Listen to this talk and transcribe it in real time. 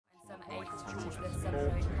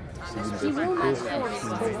Thank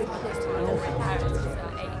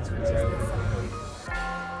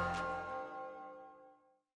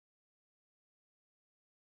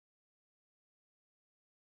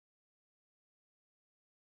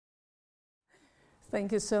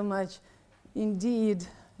you so much. Indeed,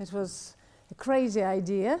 it was a crazy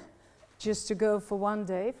idea just to go for one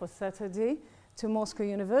day, for Saturday, to Moscow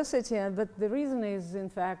University. But the reason is, in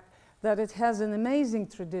fact, that it has an amazing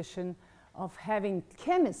tradition of having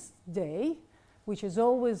Chemist Day, which is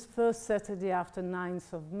always first Saturday after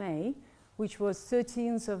 9th of May, which was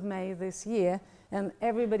 13th of May this year. And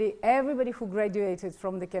everybody who graduated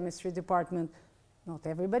from the chemistry department, not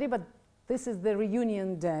everybody, but this is the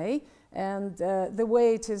reunion day. And the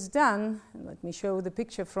way it is done, let me show the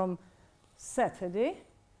picture from Saturday.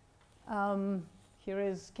 Here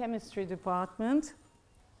is chemistry department.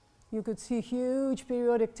 You could see a huge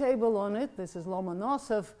periodic table on it. This is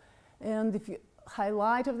Lomonosov. And if you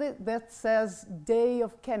highlight of it, that says Day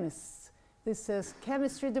of Chemists. This says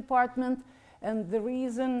chemistry department. And the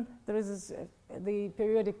reason the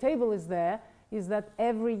periodic table is there is that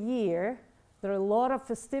every year there are a lot of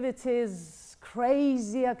festivities,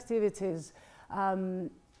 crazy activities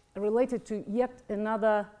related to yet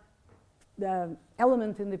another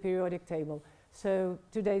element in the periodic table. So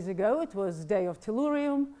 2 days ago it was Day of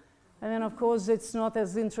Tellurium, and then of course it's not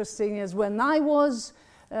as interesting as when I was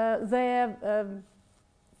there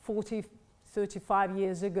 35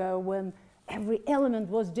 years ago, when every element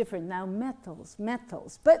was different. Now metals.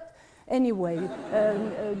 But anyway,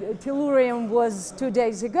 tellurium was 2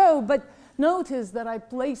 days ago, but notice that I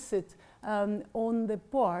place it on the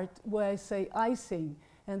part where I say icing.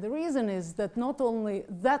 And the reason is that not only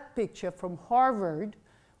that picture from Harvard,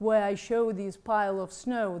 where I show these pile of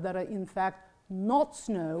snow that are in fact not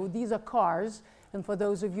snow, these are cars. And for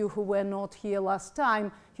those of you who were not here last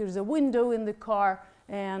time, here's a window in the car,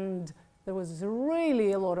 and there was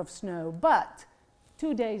really a lot of snow. But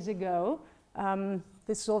 2 days ago,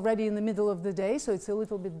 this is already in the middle of the day, so it's a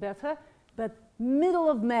little bit better, but middle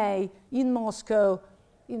of May in Moscow,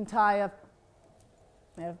 it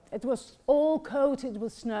was all coated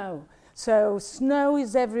with snow. So snow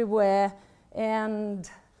is everywhere, and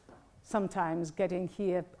sometimes getting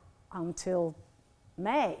here until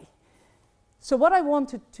May. So what I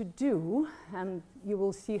wanted to do, and you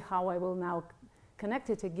will see how I will now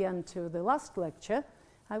connect it again to the last lecture,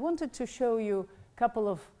 I wanted to show you a couple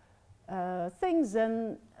of things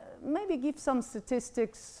and maybe give some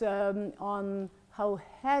statistics on how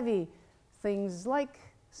heavy things like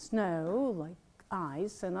snow, like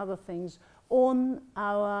ice and other things on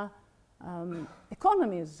our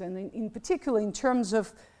economies, and in particular in terms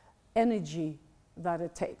of energy that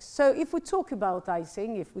it takes. So if we talk about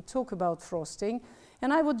icing, if we talk about frosting,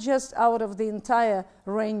 and I would just, out of the entire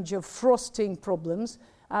range of frosting problems,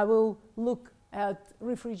 I will look at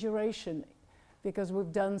refrigeration, because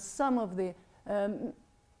we've done some of the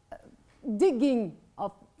digging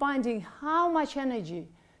of finding how much energy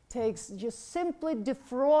takes just simply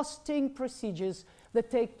defrosting procedures that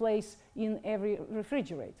take place in every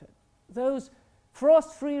refrigerator. Those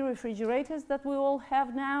frost-free refrigerators that we all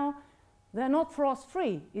have now, they're not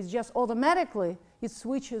frost-free. It's just automatically, it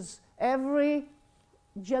switches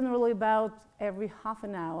generally about every half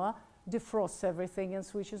an hour, defrosts everything and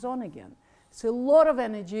switches on again. So a lot of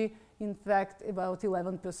energy, in fact, about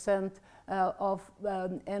 11% of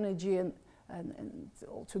energy, and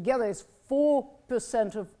altogether is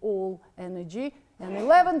 4% of all energy, and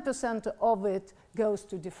 11% of it goes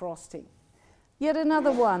to defrosting. Yet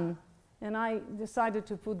another one, and I decided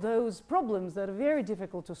to put those problems that are very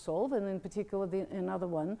difficult to solve, and in particular another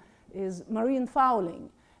one is marine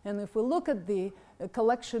fouling. And if we look at the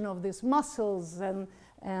collection of these mussels and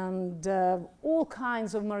all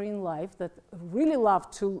kinds of marine life that really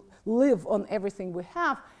love to live on everything we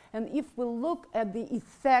have, and if we look at the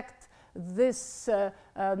effect this,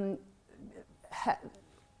 even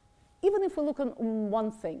if we look on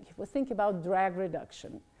one thing, if we think about drag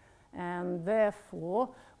reduction, and therefore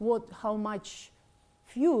how much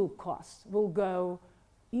fuel costs will go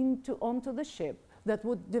onto the ship that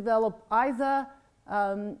would develop either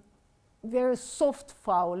very soft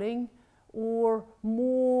fouling or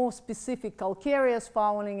more specific calcareous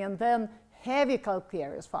fouling, and then heavy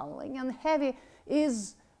calcareous fouling. And heavy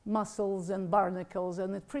is mussels and barnacles,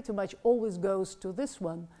 and it pretty much always goes to this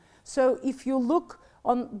one. So if you look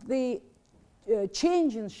on the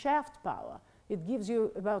change in shaft power, it gives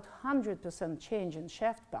you about 100% change in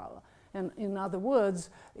shaft power. And in other words,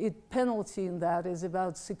 penalty in that is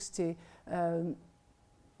about $60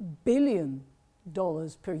 billion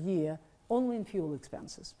per year only in fuel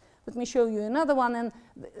expenses. Let me show you another one. And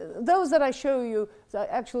those that I show you are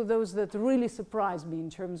actually those that really surprise me in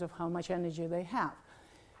terms of how much energy they have.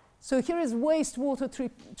 So here is wastewater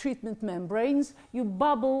treatment membranes. You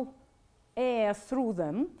bubble air through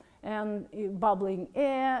them, and bubbling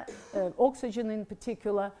air, oxygen in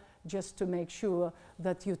particular, just to make sure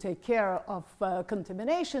that you take care of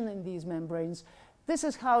contamination in these membranes. This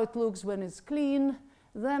is how it looks when it's clean.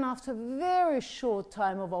 Then after a very short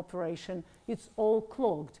time of operation, it's all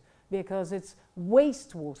clogged because it's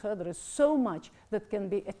wastewater. There is so much that can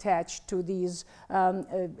be attached to these,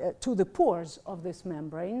 to the pores of these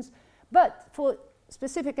membranes. But for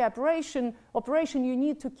specific operation, you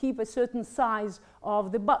need to keep a certain size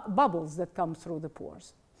of the bubbles that come through the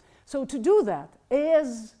pores. So to do that,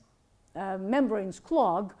 as membranes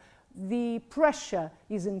clog, the pressure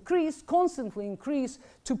is increased, constantly increased,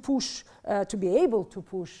 to push, to be able to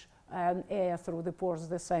push air through the pores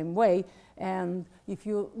the same way. And if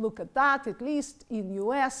you look at that, at least in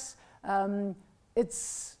US,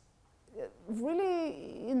 it's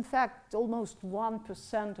really, in fact, almost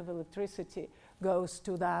 1% of electricity goes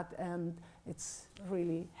to that, and it's a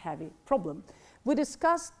really heavy problem. We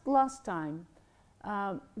discussed last time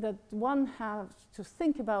that one has to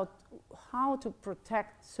think about how to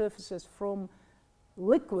protect surfaces from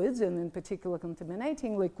liquids, and in particular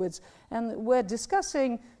contaminating liquids. And we're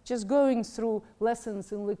discussing, just going through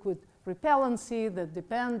lessons in liquid repellency, that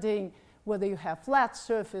depending whether you have flat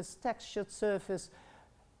surface, textured surface,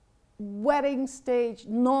 wetting stage,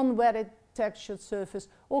 non-wetted textured surface,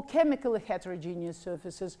 or chemically heterogeneous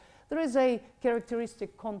surfaces, there is a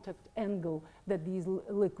characteristic contact angle that these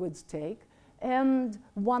liquids take. And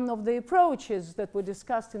one of the approaches that we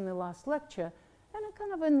discussed in the last lecture, and a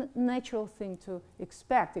kind of a natural thing to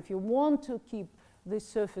expect, if you want to keep these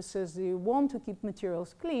surfaces, you want to keep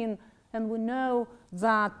materials clean, and we know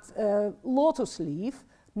that lotus leaf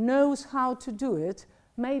knows how to do it,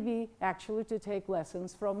 maybe actually to take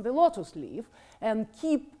lessons from the lotus leaf and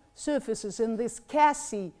keep surfaces in this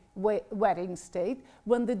gassy wetting state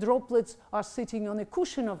when the droplets are sitting on a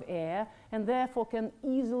cushion of air and therefore can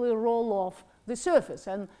easily roll off the surface.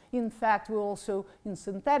 And in fact, we also, in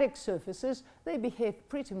synthetic surfaces, they behave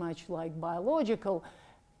pretty much like biological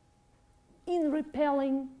in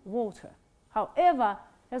repelling water. However,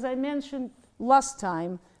 as I mentioned last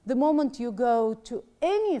time, the moment you go to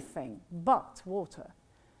anything but water,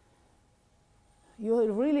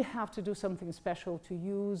 you really have to do something special to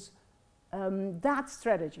use that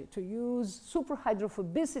strategy, to use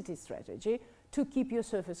superhydrophobicity strategy to keep your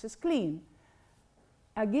surfaces clean.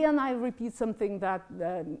 Again, I repeat something that,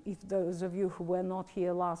 if those of you who were not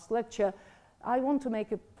here last lecture, I want to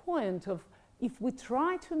make a point of, if we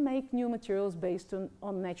try to make new materials based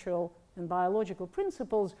on natural and biological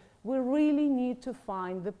principles, we really need to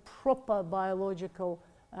find the proper biological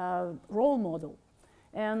role model.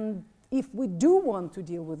 And if we do want to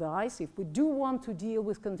deal with ice, if we do want to deal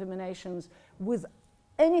with contaminations with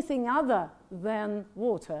anything other than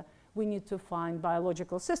water, we need to find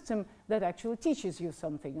biological system that actually teaches you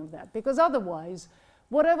something of that. Because otherwise,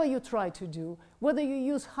 whatever you try to do, whether you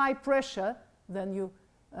use high pressure, then you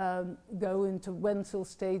go into Wenzel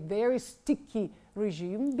state, very sticky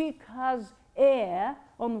regime, because air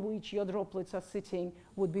on which your droplets are sitting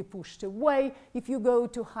would be pushed away. If you go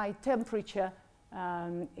to high temperature,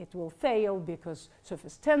 it will fail because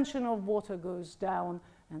surface tension of water goes down,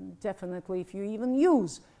 and definitely if you even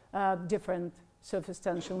use different surface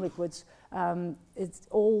tension liquids, it's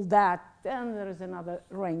all that, then there is another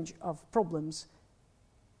range of problems.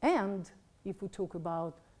 And if we talk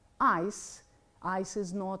about ice, ice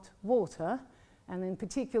is not water, and in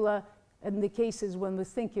particular in the cases when we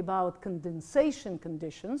think about condensation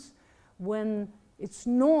conditions, when it's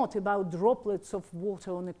not about droplets of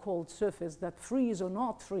water on a cold surface that freeze or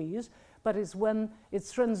not freeze, but it's when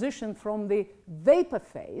it's transitioned from the vapor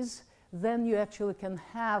phase, then you actually can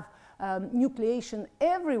have nucleation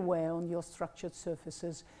everywhere on your structured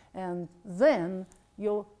surfaces, and then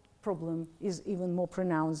your problem is even more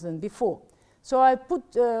pronounced than before. So I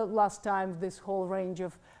put last time this whole range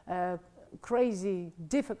of crazy,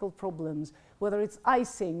 difficult problems, whether it's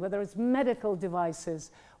icing, whether it's medical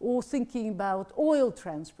devices, or thinking about oil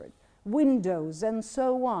transport, windows, and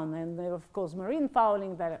so on, and of course marine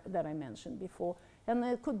fouling that I mentioned before, and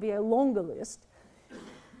there could be a longer list.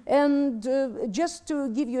 And just to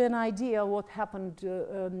give you an idea what happened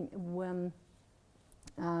when,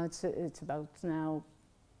 it's about now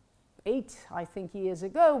 8, I think, years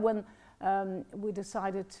ago, when we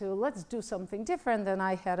decided to, let's do something different, and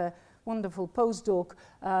I had a wonderful postdoc,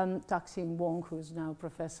 Tak-Sing Wong, who's now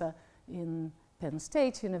professor in Penn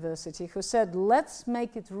State University, who said, let's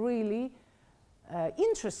make it really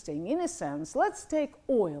interesting in a sense. Let's take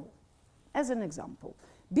oil as an example.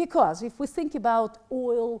 Because if we think about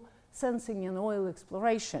oil sensing and oil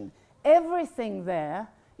exploration, everything there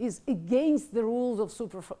is against the rules of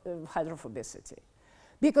hydrophobicity.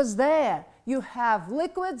 Because there you have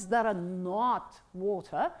liquids that are not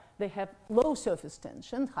water, they have low surface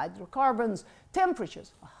tension, hydrocarbons,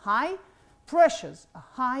 temperatures are high, pressures are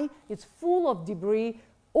high, it's full of debris.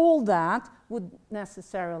 All that would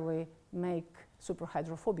necessarily make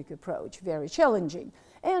superhydrophobic approach very challenging.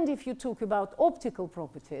 And if you talk about optical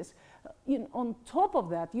properties, on top of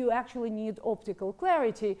that, you actually need optical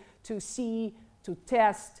clarity to see, to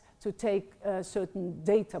test, to take certain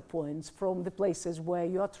data points from the places where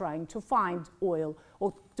you are trying to find oil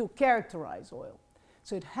or to characterize oil.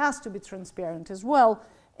 So it has to be transparent as well.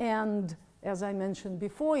 And as I mentioned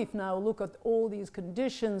before, if now look at all these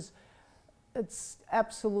conditions, it's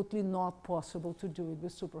absolutely not possible to do it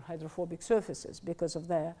with superhydrophobic surfaces because of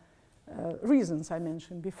their reasons I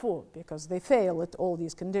mentioned before, because they fail at all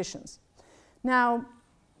these conditions. Now,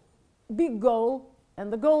 big goal,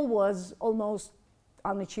 and the goal was almost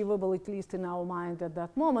unachievable, at least in our mind at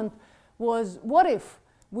that moment, was what if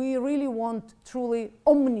we really want truly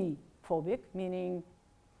omniphobic, meaning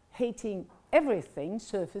hating everything,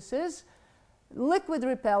 surfaces, liquid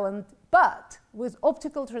repellent, but with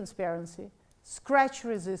optical transparency, scratch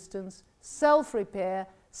resistance, self-repair,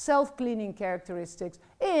 self-cleaning characteristics,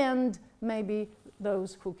 and maybe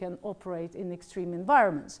those who can operate in extreme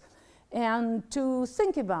environments. And to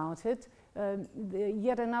think about it,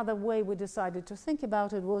 yet another way we decided to think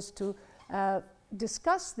about it was to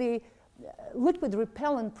discuss the liquid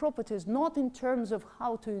repellent properties not in terms of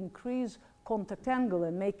how to increase contact angle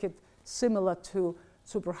and make it similar to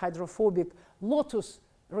superhydrophobic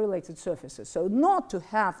lotus-related surfaces. So not to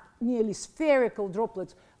have nearly spherical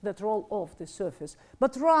droplets that roll off the surface,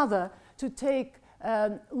 but rather to take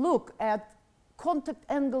a look at contact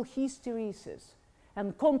angle hysteresis.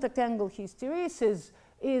 And contact angle hysteresis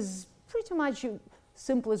is pretty much the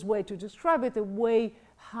simplest way to describe it, a way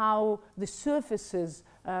how the surfaces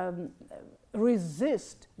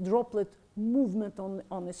resist droplet movement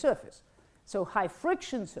on the surface. So high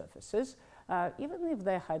friction surfaces, even if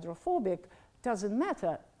they're hydrophobic, doesn't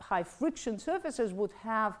matter. High friction surfaces would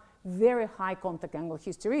have very high contact angle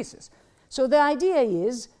hysteresis. So the idea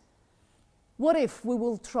is, what if we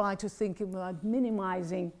will try to think about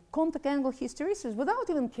minimizing contact angle hysteresis without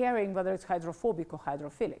even caring whether it's hydrophobic or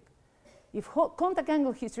hydrophilic? If contact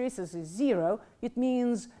angle hysteresis is 0, it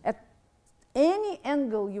means at any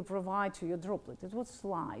angle you provide to your droplet, it will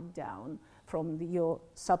slide down from your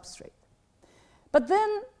substrate. But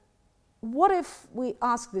then, what if we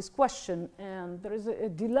ask this question, and there is a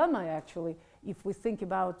dilemma actually, if we think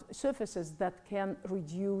about surfaces that can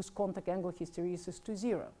reduce contact angle hysteresis to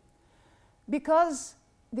 0. Because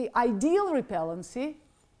the ideal repellency,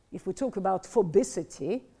 if we talk about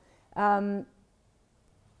phobicity, and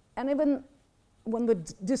even when we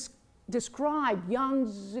describe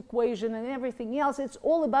Young's equation and everything else, it's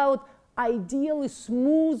all about ideally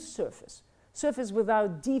smooth surface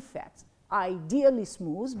without defects, ideally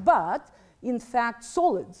smooth, but in fact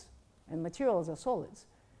solids, and materials are solids,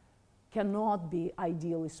 cannot be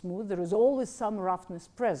ideally smooth. There is always some roughness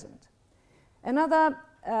present. Another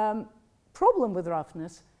problem with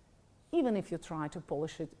roughness, even if you try to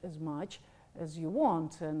polish it as much as you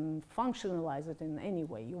want and functionalize it in any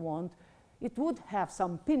way you want, it would have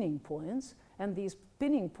some pinning points, and these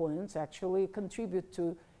pinning points actually contribute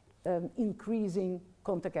to increasing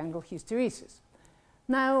contact angle hysteresis.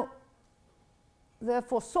 Now,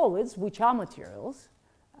 therefore, solids, which are materials,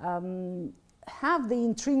 have the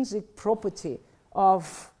intrinsic property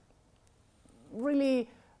of really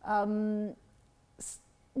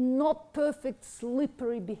not perfect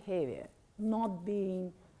slippery behavior, not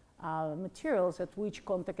being materials at which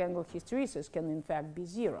contact angle hysteresis can in fact be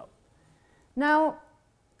 0. Now,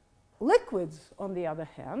 liquids, on the other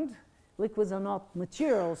hand, liquids are not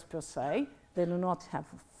materials per se, they do not have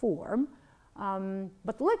a form,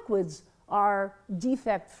 but liquids are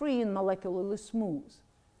defect-free and molecularly smooth.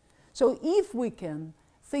 So if we can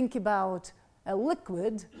think about a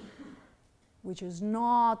liquid which is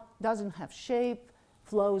doesn't have shape,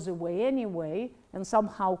 flows away anyway, and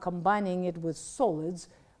somehow combining it with solids,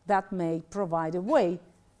 that may provide a way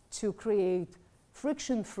to create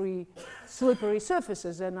friction-free, slippery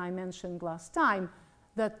surfaces. And I mentioned last time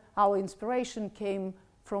that our inspiration came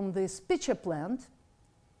from this pitcher plant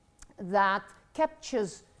that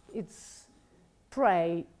captures its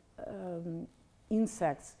prey,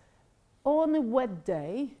 insects, on a wet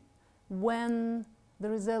day when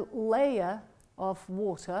there is a layer of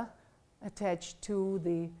water attached to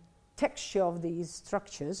the texture of these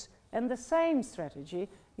structures. And the same strategy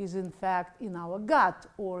is in fact in our gut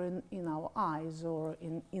or in our eyes or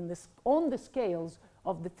on the scales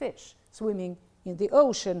of the fish swimming in the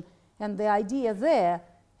ocean. And the idea there,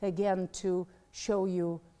 again, to show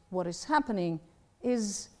you what is happening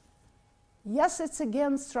is, yes, it's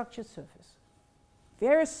again structured surface,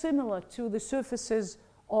 very similar to the surfaces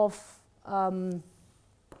of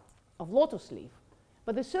lotus leaf.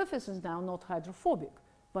 But the surface is now not hydrophobic,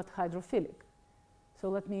 but hydrophilic. So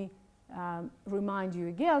let me remind you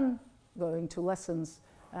again, going to lessons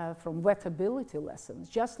from wettability lessons,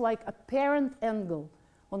 just like a parent angle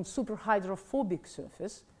on superhydrophobic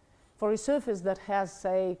surface, for a surface that has,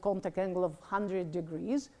 say, contact angle of 100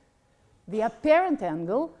 degrees, the apparent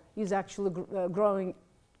angle is actually growing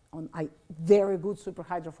on very good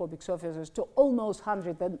superhydrophobic surfaces to almost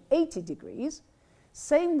 180 degrees.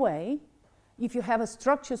 Same way, if you have a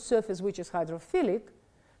structured surface which is hydrophilic,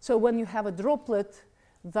 so when you have a droplet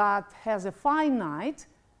that has a finite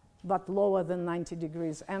but lower than 90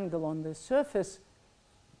 degrees angle on the surface,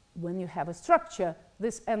 when you have a structure,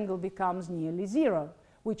 this angle becomes nearly zero,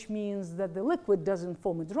 which means that the liquid doesn't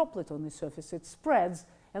form a droplet on the surface, it spreads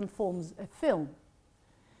and forms a film.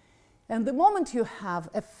 And the moment you have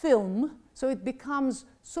a film, so it becomes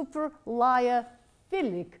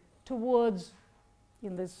superlyophilic towards,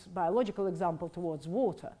 in this biological example, towards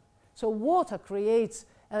water. So water creates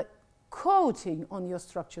a coating on your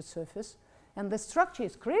structured surface, and the structure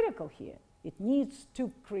is critical here. It needs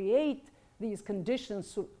to create these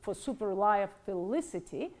conditions for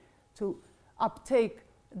superlyophilicity to uptake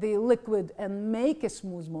the liquid and make a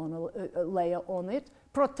smooth monolayer on it,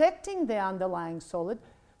 protecting the underlying solid,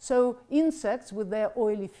 so insects with their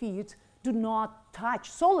oily feet do not touch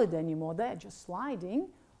solid anymore. They're just sliding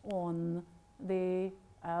on the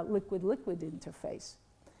liquid-liquid interface.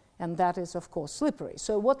 And that is, of course, slippery.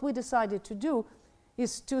 So what we decided to do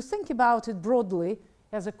is to think about it broadly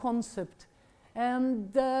as a concept,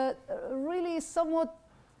 and really somewhat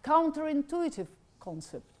counterintuitive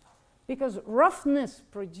concept, because roughness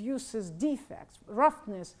produces defects.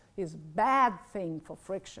 Roughness is a bad thing for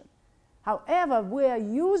friction. However, we are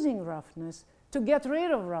using roughness to get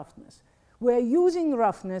rid of roughness. We are using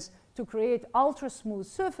roughness to create ultra-smooth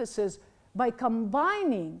surfaces by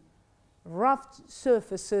combining rough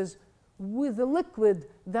surfaces with a liquid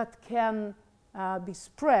that can be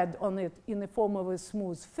spread on it in the form of a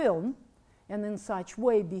smooth film, and in such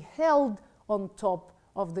way be held on top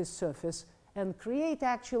of this surface and create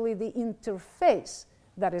actually the interface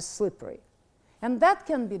that is slippery. And that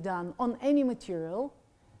can be done on any material,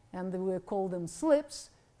 and we call them slips,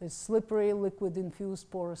 the slippery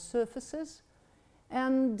liquid-infused porous surfaces.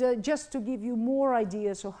 And just to give you more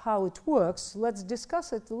ideas of how it works, let's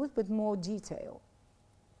discuss it a little bit more detail.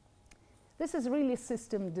 This is really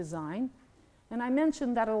system design, and I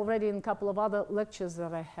mentioned that already in a couple of other lectures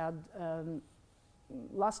that I had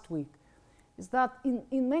last week, is that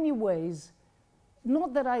in many ways,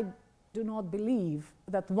 not that I do not believe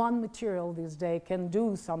that one material this day can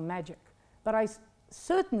do some magic, but I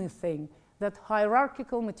certainly think that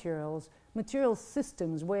hierarchical materials, material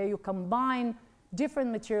systems where you combine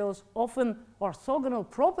different materials, often orthogonal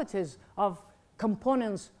properties of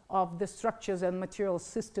components of the structures and material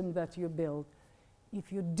system that you build,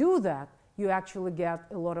 if you do that, you actually get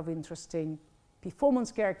a lot of interesting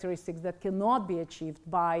performance characteristics that cannot be achieved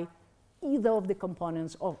by either of the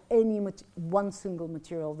components of any one single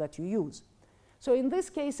material that you use. So in this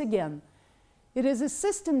case, again, it is a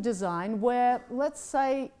system design where, let's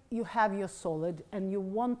say you have your solid and you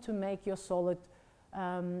want to make your solid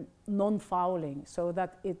non-fouling so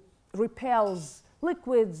that it repels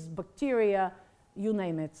liquids, bacteria, you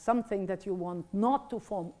name it, something that you want not to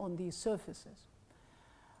form on these surfaces.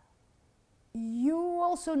 You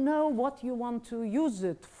also know what you want to use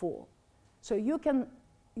it for. So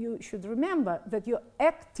you should remember that your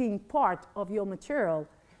acting part of your material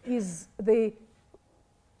is the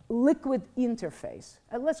liquid interface.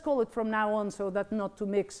 And let's call it from now on, so that not to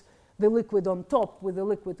mix the liquid on top with the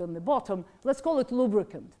liquid on the bottom, let's call it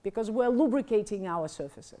lubricant, because we're lubricating our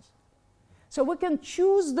surfaces. So we can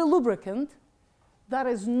choose the lubricant that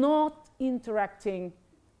is not interacting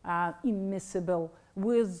immiscible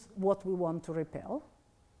with what we want to repel.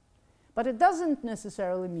 But it doesn't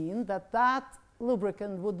necessarily mean that that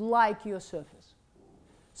lubricant would like your surface.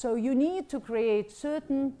 So you need to create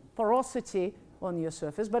certain porosity on your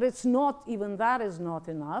surface, but it's not, even that is not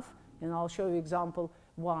enough. And I'll show you an example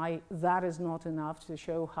why that is not enough, to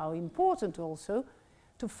show how important also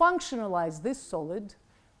to functionalize this solid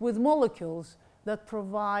with molecules that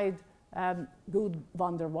provide good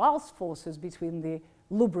van der Waals forces between the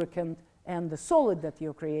lubricant and the solid that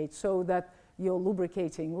you create, so that your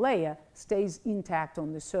lubricating layer stays intact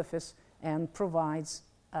on the surface and provides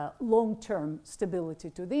long-term stability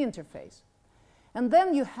to the interface. And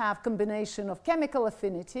then you have combination of chemical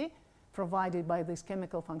affinity provided by this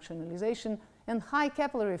chemical functionalization and high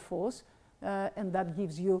capillary force, and that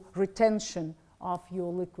gives you retention of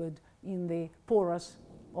your liquid in the porous,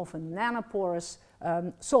 often nanoporous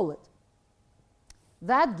solid.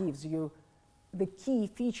 That gives you the key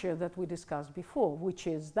feature that we discussed before, which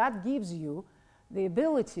is that gives you the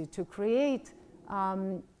ability to create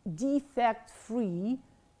defect-free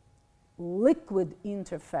liquid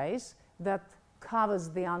interface that covers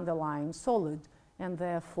the underlying solid, and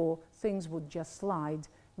therefore things would just slide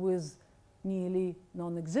with nearly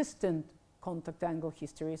non-existent contact angle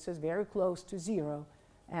hysteresis, very close to zero,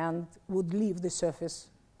 and would leave the surface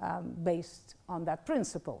based on that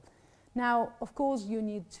principle. Now, of course, you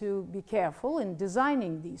need to be careful in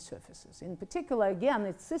designing these surfaces. In particular, again,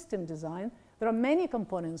 it's system design. There are many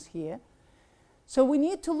components here. So we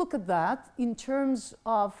need to look at that in terms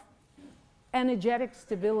of energetic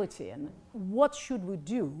stability and what should we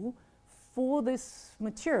do for this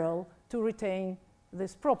material to retain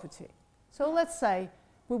this property. So let's say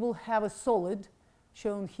we will have a solid,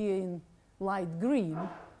 shown here in light green,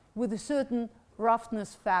 with a certain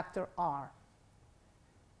roughness factor R.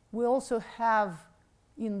 We also have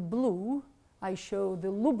in blue, I show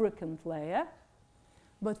the lubricant layer,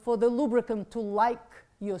 but for the lubricant to like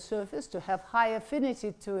your surface, to have high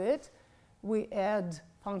affinity to it, we add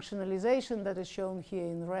functionalization that is shown here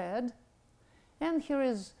in red. And here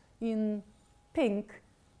is in pink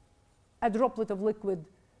a droplet of liquid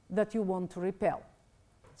that you want to repel.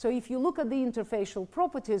 So if you look at the interfacial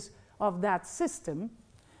properties of that system,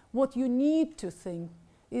 what you need to think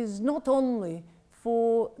is not only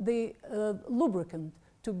for the lubricant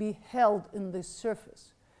to be held in this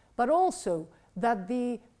surface, but also that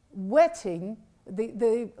the wetting,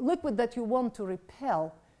 the liquid that you want to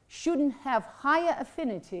repel, shouldn't have higher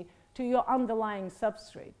affinity to your underlying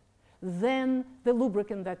substrate than the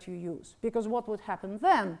lubricant that you use. Because what would happen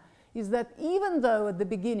then is that even though at the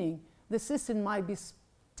beginning the system might be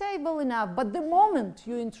stable enough, but the moment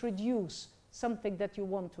you introduce something that you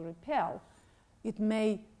want to repel, it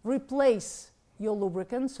may replace your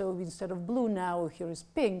lubricant. So instead of blue now, here is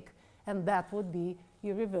pink, and that would be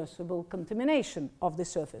irreversible contamination of the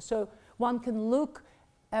surface. So one can look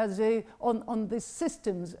on these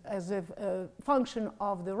systems as a function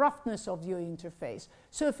of the roughness of your interface,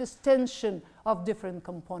 surface tension of different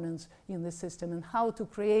components in the system, and how to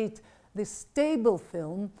create this stable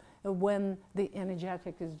film when the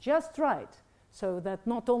energetic is just right, so that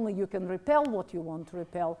not only you can repel what you want to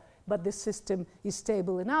repel, but the system is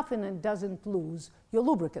stable enough and it doesn't lose your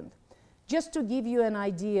lubricant. Just to give you an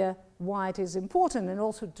idea why it is important, and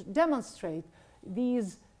also to demonstrate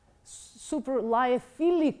these super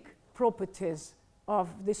lyophilic properties of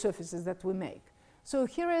the surfaces that we make. So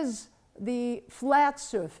here is the flat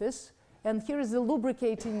surface, and here is the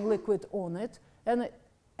lubricating liquid on it, and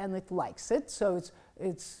it likes it, so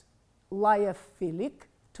it's lyophilic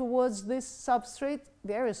towards this substrate,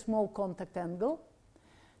 very small contact angle.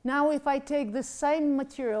 Now if I take the same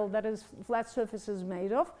material that is flat surface is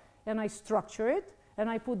made of, and I structure it, and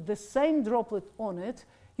I put the same droplet on it,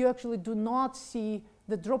 you actually do not see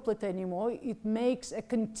the droplet anymore. It makes a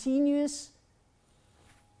continuous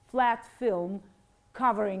flat film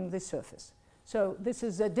covering the surface. So this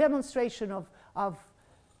is a demonstration of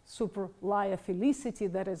super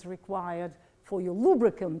lyophilicity that is required for your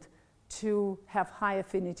lubricant to have high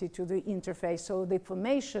affinity to the interface, so the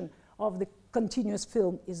formation of the continuous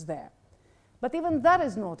film is there. But even that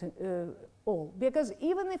is not all, because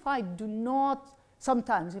even if I do not,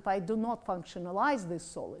 sometimes if I do not functionalize this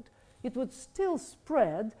solid, it would still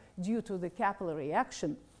spread due to the capillary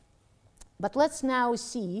action. But let's now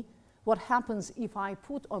see what happens if I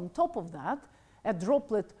put on top of that a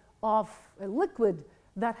droplet of a liquid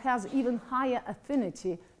that has even higher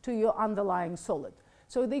affinity to your underlying solid.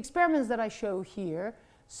 So the experiments that I show here,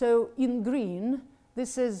 so in green,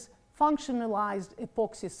 this is functionalized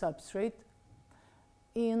epoxy substrate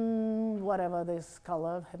in whatever this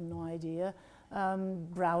color, I have no idea,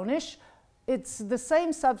 brownish. It's the same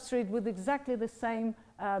substrate with exactly the same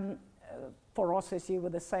porosity,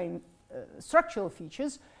 with the same structural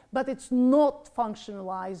features, but it's not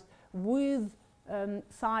functionalized with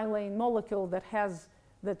silane molecule that has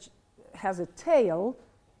a tail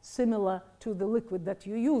similar to the liquid that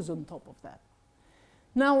you use on top of that.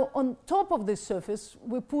 Now, on top of this surface,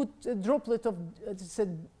 we put a droplet of,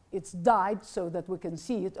 it's dyed so that we can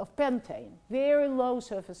see it, of pentane, very low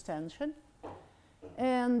surface tension.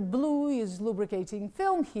 And blue is lubricating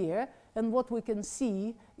film here, And what we can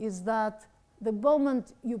see is that the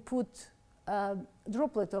moment you put a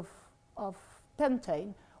droplet of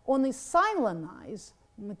pentane on a silanized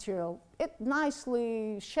material, it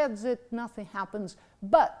nicely sheds it, nothing happens.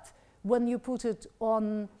 But when you put it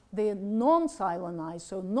on the non-silanized,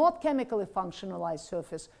 so not chemically functionalized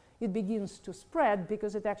surface, it begins to spread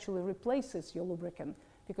because it actually replaces your lubricant,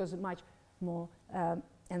 because a much more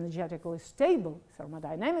energetically stable,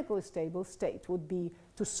 thermodynamically stable state would be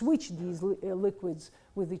to switch these liquids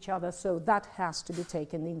with each other, so that has to be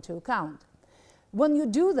taken into account. When you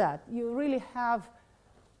do that, you really have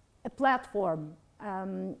a platform,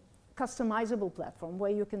 customizable platform,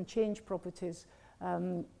 where you can change properties.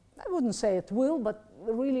 I wouldn't say at will, but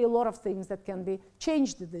really a lot of things that can be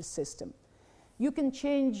changed in this system. You can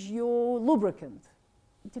change your lubricant.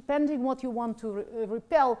 Depending what you want to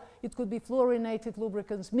repel, it could be fluorinated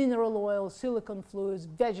lubricants, mineral oils, silicone fluids,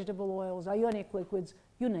 vegetable oils, ionic liquids,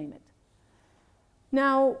 you name it.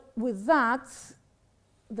 Now, with that,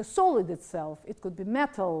 the solid itself, it could be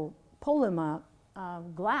metal, polymer,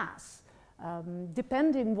 glass,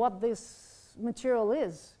 depending what this material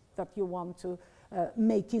is that you want to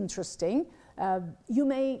make interesting. You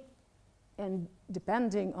may, and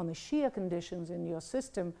depending on the shear conditions in your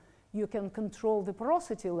system, you can control the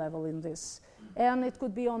porosity level in this. And it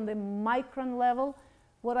could be on the micron level.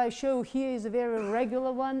 What I show here is a very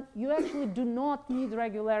regular one. You actually do not need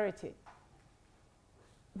regularity.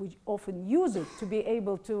 We often use it to be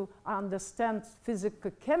able to understand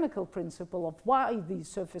physical-chemical principle of why these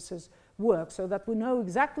surfaces work, so that we know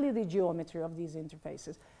exactly the geometry of these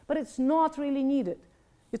interfaces. But it's not really needed.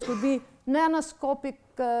 It could be nanoscopic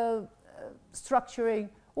structuring,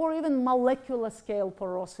 or even molecular scale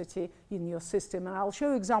porosity in your system. And I'll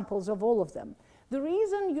show examples of all of them. The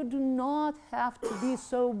reason you do not have to be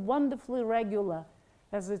so wonderfully regular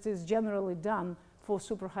as it is generally done for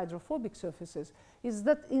superhydrophobic surfaces is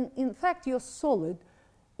that, in fact, your solid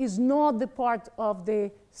is not the part of the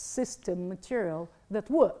system material that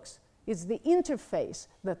works. It's the interface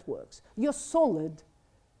that works. Your solid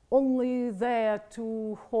only there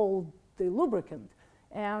to hold the lubricant.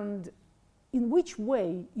 And in which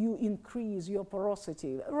way you increase your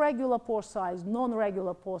porosity, regular pore size,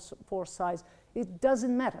 non-regular pore size, it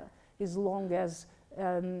doesn't matter as long as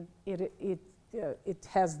it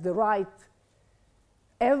has the right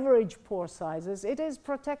average pore sizes. It is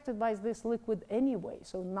protected by this liquid anyway,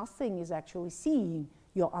 so nothing is actually seeing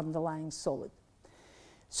your underlying solid.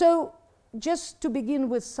 So just to begin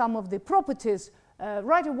with some of the properties,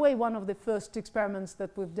 right away one of the first experiments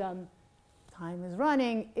that we've done, time is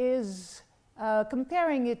running, is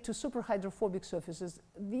comparing it to superhydrophobic surfaces.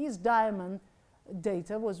 These diamond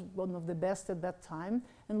data was one of the best at that time,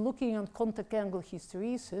 and looking at contact angle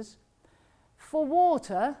hysteresis. For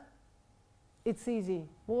water, it's easy.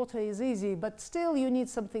 Water is easy, but still you need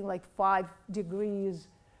something like 5 degrees.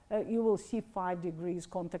 You will see 5 degrees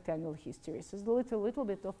contact angle hysteresis, a little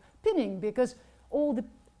bit of pinning, because all the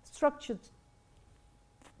structured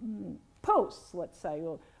posts, let's say,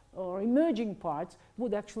 or emerging parts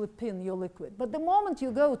would actually pin your liquid. But the moment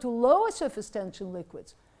you go to lower surface tension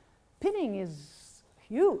liquids, pinning is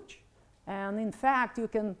huge. And in fact, you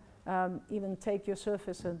can even take your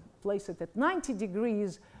surface and place it at 90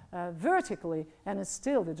 degrees vertically, and it's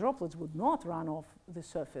still, the droplets would not run off the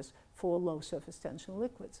surface for low surface tension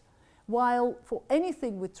liquids. While for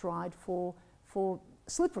anything we tried for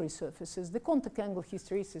slippery surfaces, the contact angle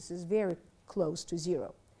hysteresis is very close to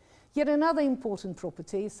zero. Yet another important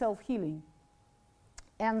property is self-healing.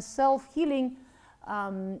 And self-healing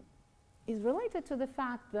is related to the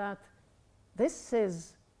fact that this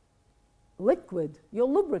is liquid, your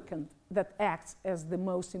lubricant, that acts as the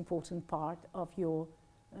most important part of your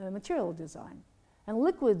material design. And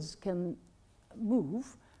liquids can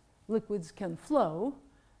move, liquids can flow.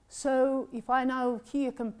 So if I now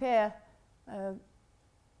here compare,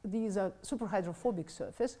 these are superhydrophobic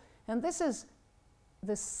surface, and this is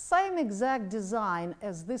the same exact design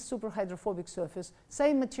as this superhydrophobic surface,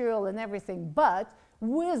 same material and everything, but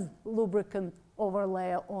with lubricant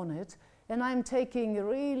overlay on it. And I'm taking a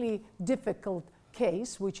really difficult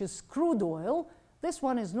case, which is crude oil. This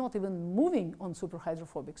one is not even moving on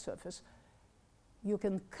superhydrophobic surface. You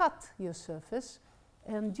can cut your surface,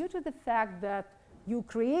 and due to the fact that you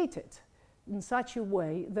create it in such a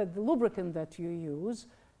way that the lubricant that you use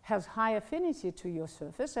has high affinity to your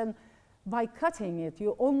surface, and by cutting it,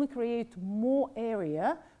 you only create more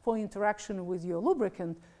area for interaction with your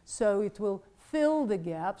lubricant, so it will fill the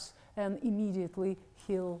gaps and immediately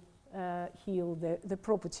heal the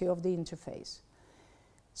property of the interface.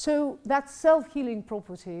 So that self-healing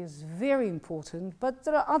property is very important, but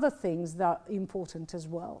there are other things that are important as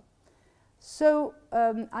well. So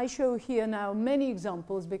I show here now many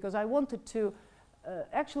examples because I wanted to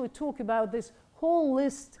actually talk about this whole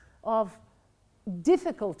list of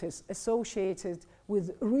difficulties associated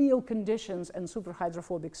with real conditions and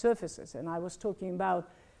superhydrophobic surfaces. And I was talking about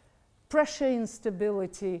pressure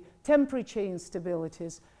instability, temperature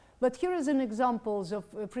instabilities. But here is an examples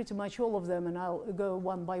of pretty much all of them, and I'll go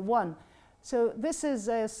one by one. So this is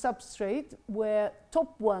a substrate where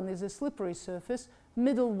top one is a slippery surface,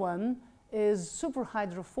 middle one is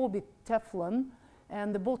superhydrophobic Teflon,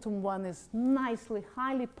 and the bottom one is nicely,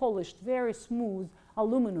 highly polished, very smooth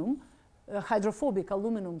aluminum, hydrophobic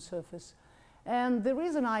aluminum surface. And the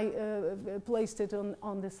reason I placed it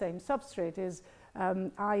on the same substrate is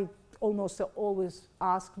I almost always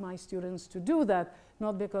ask my students to do that,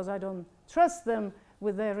 not because I don't trust them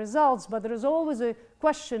with their results, but there is always a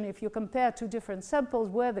question if you compare two different samples,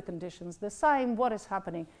 were the conditions the same, what is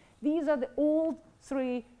happening? These are all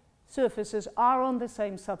three surfaces are on the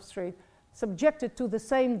same substrate, subjected to the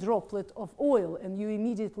same droplet of oil, and you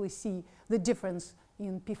immediately see the difference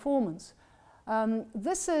in performance.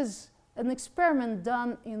 This is an experiment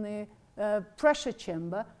done in a pressure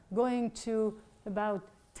chamber going to about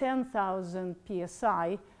 10,000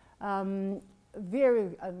 psi,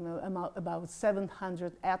 about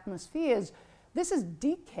 700 atmospheres. This is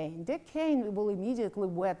decane. Decane will immediately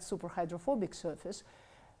wet superhydrophobic surface.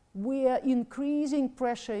 We are increasing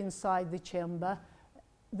pressure inside the chamber.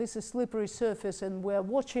 This is slippery surface, and we're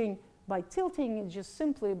watching by tilting it just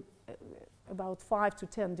simply about 5 to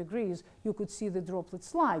 10 degrees, you could see the droplet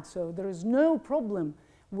slide. So there is no problem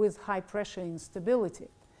with high pressure instability.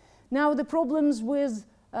 Now the problems with,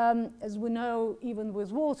 as we know, even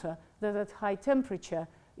with water, that at high temperature,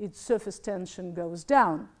 its surface tension goes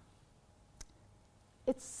down.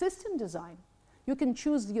 It's system design. You can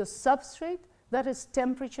choose your substrate that is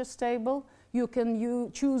temperature stable. You can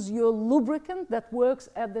choose your lubricant that works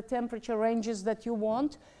at the temperature ranges that you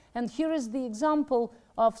want. And here is the example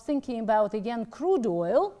of thinking about, again, crude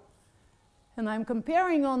oil. And I'm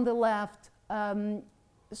comparing on the left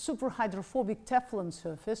superhydrophobic Teflon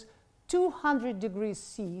surface, 200 degrees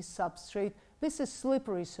C substrate. This is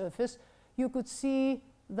slippery surface. You could see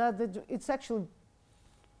that it's actually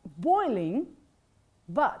boiling,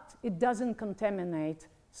 but it doesn't contaminate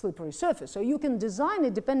slippery surface. So you can design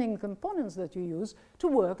it, depending on components that you use, to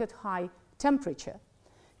work at high temperature.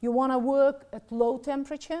 You want to work at low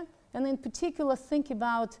temperature, and in particular think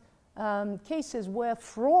about cases where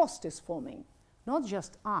frost is forming, not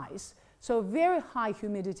just ice. So very high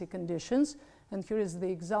humidity conditions, and here is the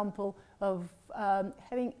example of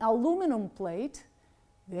having aluminum plate,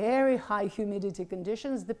 very high humidity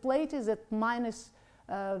conditions. The plate is at minus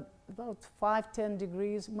about 5-10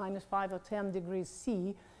 degrees, minus 5 or 10 degrees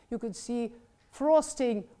C. You could see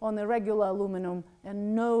frosting on the regular aluminum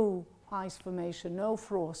and no ice formation, no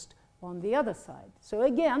frost on the other side. So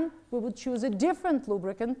again, we would choose a different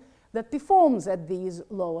lubricant that performs at these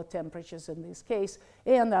lower temperatures in this case.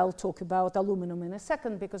 And I'll talk about aluminum in a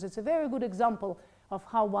second because it's a very good example of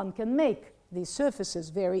how one can make these surfaces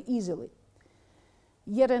very easily.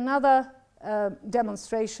 Yet another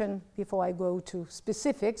demonstration, before I go to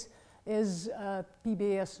specifics, is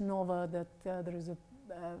PBS Nova that there is a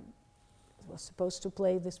was supposed to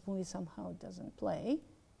play this movie, somehow it doesn't play.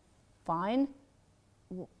 Fine.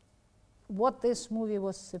 What this movie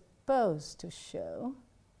was supposed to show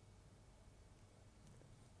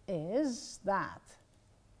is that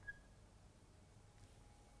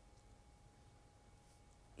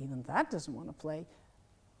even that doesn't want to play.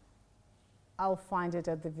 I'll find it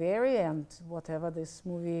at the very end, whatever this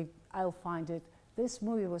movie, I'll find it. This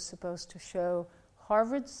movie was supposed to show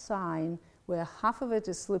Harvard's sign where half of it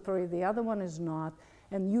is slippery, the other one is not,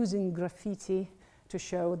 and using graffiti to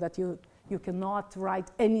show that you cannot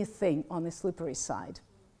write anything on the slippery side.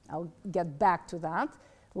 I'll get back to that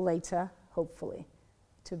later, hopefully,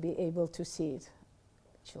 to be able to see it.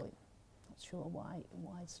 Actually, not sure why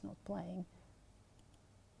it's not playing.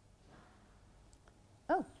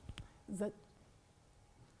 Oh,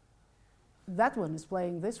 that one is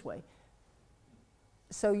playing this way.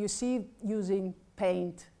 So you see, using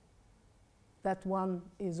paint, that one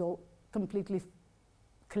is all completely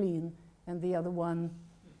clean, and the other one,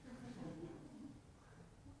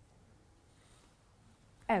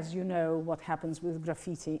 as you know, what happens with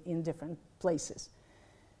graffiti in different places.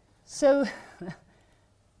 So,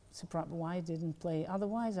 why it didn't play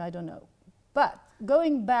otherwise, I don't know. But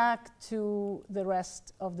going back to the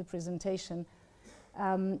rest of the presentation,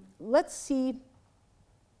 let's see.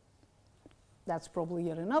 That's probably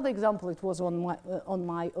yet another example. It was on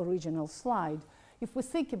my original slide. If we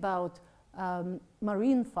think about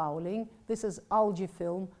marine fouling, this is algae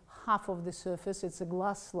film, half of the surface, it's a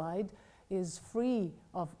glass slide, is free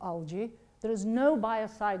of algae. There is no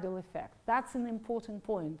biocidal effect. That's an important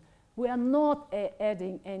point. We are not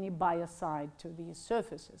adding any biocide to these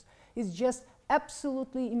surfaces. It's just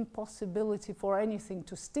absolutely impossibility for anything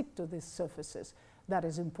to stick to these surfaces that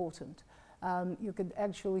is important. You could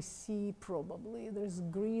actually see probably there's a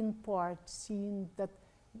green part seen that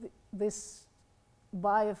this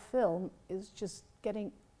biofilm is just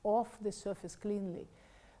getting off the surface cleanly.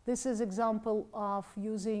 This is example of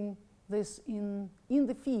using this in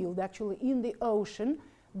the field, actually in the ocean.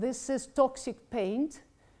 This is toxic paint.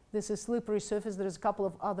 This is slippery surface. There's a couple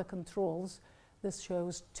of other controls. This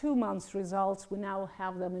shows 2 months results. We now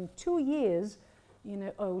have them in 2 years in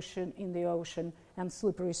the ocean, and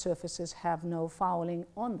slippery surfaces have no fouling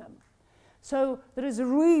on them. So there is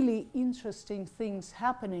really interesting things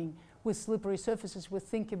happening with slippery surfaces. We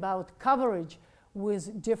think about coverage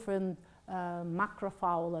with different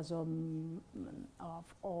macrofoulers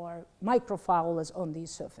or microfoulers on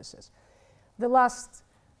these surfaces. The last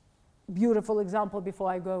beautiful example before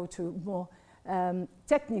I go to more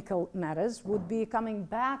technical matters would be coming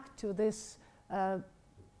back to this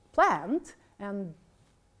plant, and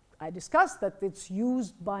I discussed that it's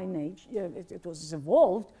used by nature, it was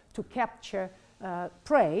evolved to capture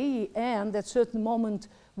prey, and at a certain moment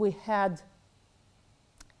we had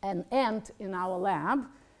an ant in our lab.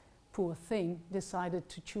 Poor thing, decided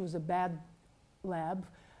to choose a bad lab.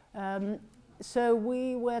 So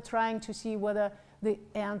we were trying to see whether the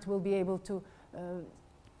ant will be able to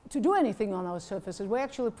do anything on our surfaces. We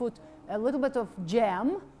actually put a little bit of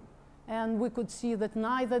jam, and we could see that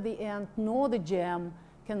neither the ant nor the jam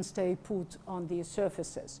can stay put on these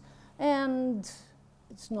surfaces. And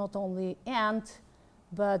it's not only ant,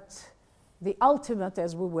 but the ultimate,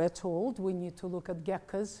 as we were told, we need to look at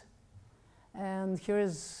geckos. And here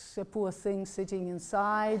is a poor thing sitting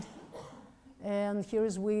inside. And here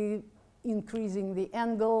is we increasing the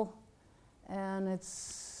angle, and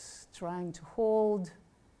it's trying to hold.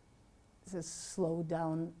 This is a slowed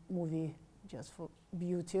down movie just for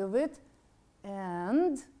beauty of it.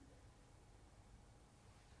 And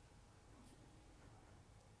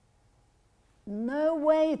no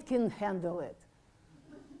way it can handle it.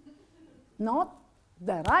 Not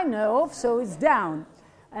that I know of, so it's down.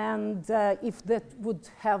 And if that would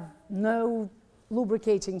have no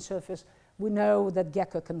lubricating surface, we know that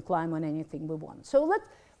gecko can climb on anything we want. So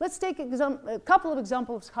let's take a couple of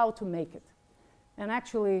examples how to make it. And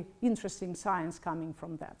actually interesting science coming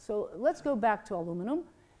from that. So let's go back to aluminum.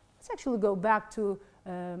 Let's actually go back to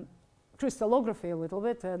crystallography a little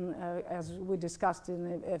bit, and as we discussed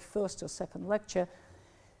in a first or second lecture.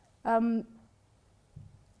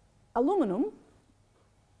 Aluminum,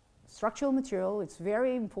 structural material, it's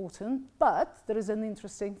very important, but there is an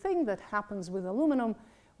interesting thing that happens with aluminum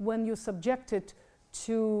when you subject it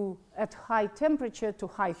to, at high temperature, to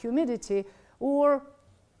high humidity, or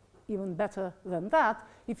even better than that,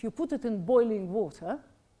 if you put it in boiling water,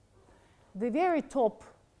 the very top,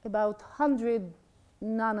 about 100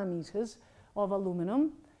 nanometers of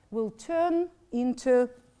aluminum will turn into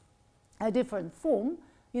a different form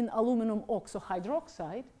in aluminum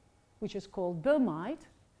oxyhydroxide, which is called boehmite,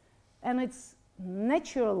 and it's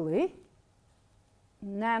naturally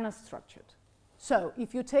nanostructured. So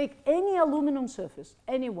if you take any aluminum surface,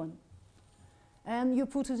 any one, and you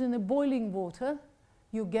put it in a boiling water,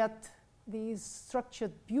 you get these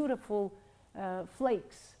structured, beautiful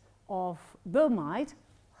flakes of boehmite,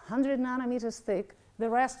 100 nanometers thick. The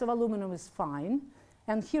rest of aluminum is fine,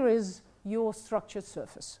 and here is your structured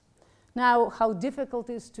surface. Now, how difficult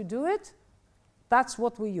it is to do it? That's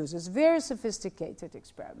what we use. It's a very sophisticated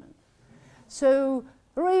experiment. So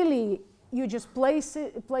really, you just place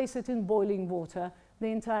it in boiling water. The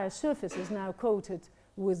entire surface is now coated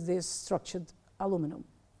with this structured aluminum.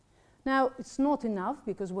 Now, it's not enough,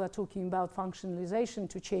 because we're talking about functionalization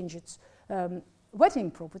to change its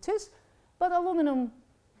wetting properties, but aluminum,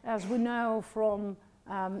 as we know from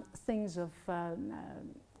things of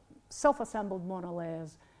self-assembled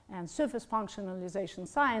monolayers and surface functionalization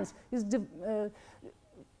science,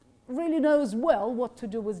 really knows well what to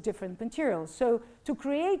do with different materials. So to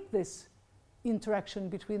create this interaction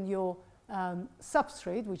between your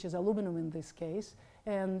substrate, which is aluminum in this case,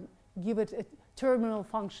 and give it a terminal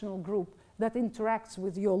functional group that interacts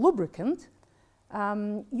with your lubricant,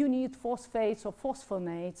 you need phosphates or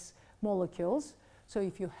phosphonates molecules. So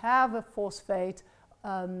if you have a phosphate,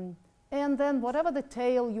 and then whatever the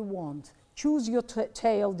tail you want, choose your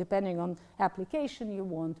tail depending on application you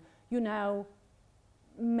want, you now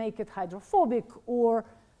make it hydrophobic or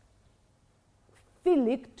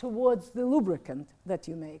philic towards the lubricant that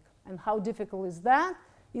you make. And how difficult is that?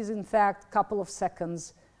 is in fact a couple of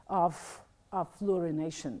seconds of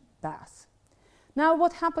fluorination bath. Now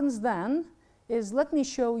what happens then is, let me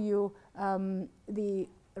show you the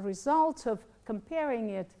results of comparing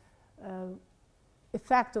it,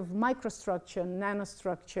 effect of microstructure,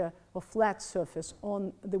 nanostructure, or flat surface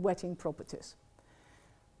on the wetting properties.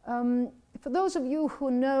 For those of you who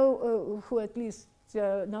know, who at least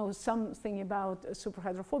know something about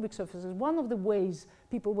superhydrophobic surfaces, one of the ways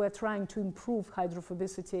people were trying to improve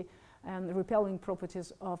hydrophobicity and repelling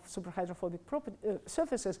properties of superhydrophobic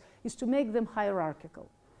surfaces is to make them hierarchical.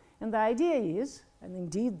 And the idea is, and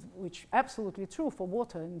indeed, which is absolutely true for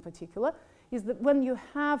water in particular, is that when you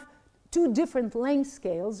have two different length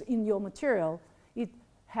scales in your material, it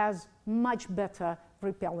has much better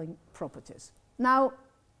repelling properties. Now,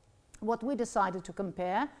 what we decided to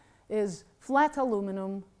compare is flat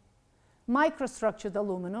aluminum, microstructured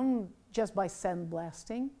aluminum just by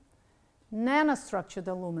sandblasting, nanostructured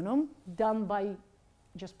aluminum done by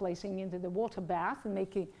just placing into the water bath and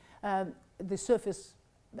making the surface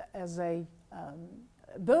as a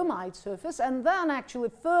boehmite surface, and then actually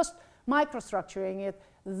first microstructuring it,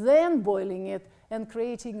 then boiling it, and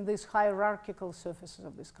creating these hierarchical surfaces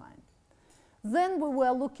of this kind. Then we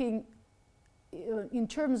were looking in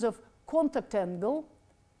terms of contact angle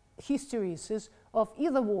hysteresis of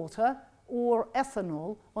either water or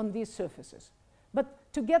ethanol on these surfaces.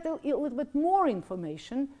 But to get a little bit more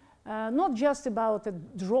information, not just about a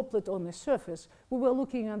droplet on the surface, we were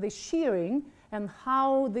looking at the shearing and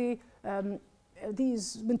how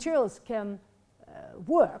these materials can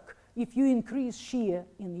work if you increase shear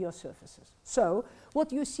in your surfaces. So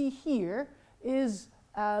what you see here is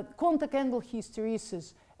contact angle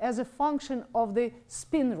hysteresis as a function of the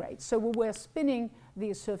spin rate. So we were spinning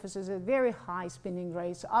these surfaces at very high spinning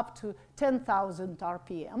rates, up to 10,000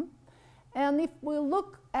 RPM. And if we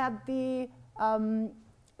look at the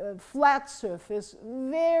flat surface,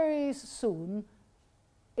 very soon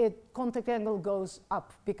contact angle goes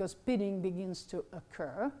up because spinning begins to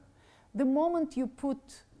occur. The moment you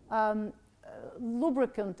put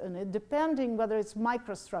lubricant in it, depending whether it's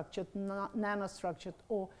microstructured, nanostructured,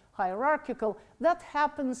 or hierarchical, that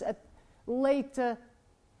happens at later,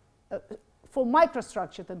 for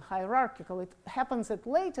microstructured and hierarchical, it happens at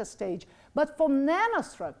later stage. But for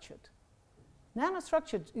nanostructured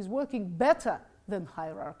is working better than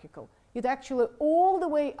hierarchical. It actually, all the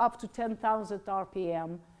way up to 10,000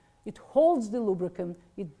 RPM, it holds the lubricant,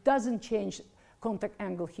 it doesn't change contact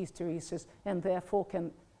angle hysteresis, and therefore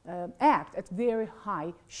can act at very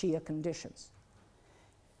high shear conditions.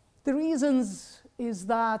 The reasons is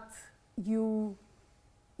that you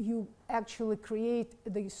actually create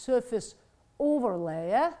the surface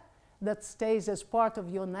overlayer that stays as part of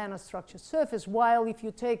your nanostructured surface, while if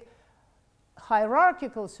you take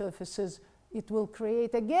hierarchical surfaces, it will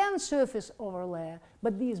create again surface overlayer,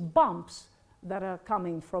 but these bumps that are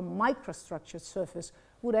coming from microstructured surface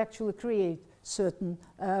would actually create certain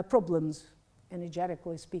problems,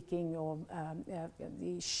 energetically speaking, or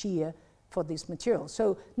the shear for this material.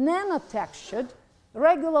 So nanotextured,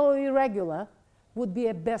 regular or irregular, would be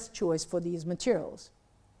a best choice for these materials.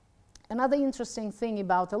 Another interesting thing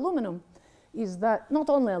about aluminum is that, not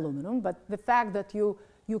only aluminum, but the fact that you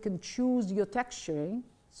can choose your texturing.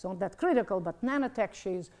 It's not that critical, but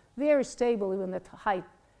nanotexture is very stable even at high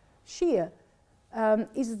shear,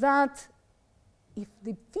 is that if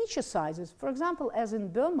the feature sizes, for example, as in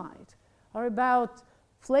boehmite, are about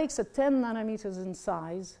flakes at 10 nanometers in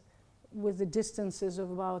size with the distances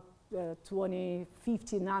of about 20,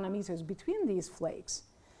 50 nanometers between these flakes,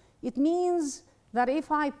 it means that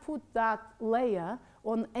if I put that layer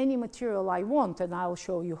on any material I want, and I'll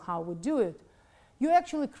show you how we do it, you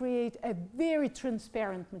actually create a very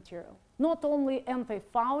transparent material. Not only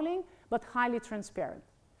anti-fouling, but highly transparent.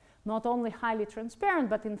 Not only highly transparent,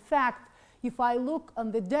 but in fact, if I look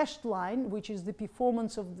on the dashed line, which is the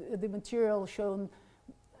performance of the material shown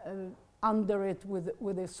under it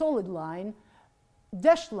with a solid line,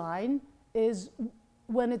 dashed line is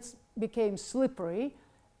when it became slippery,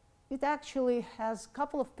 it actually has a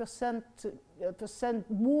couple of percent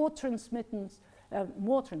more transmittance,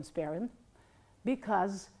 more transparent,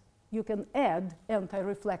 because you can add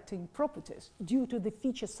anti-reflecting properties due to the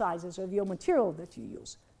feature sizes of your material that you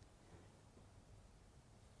use.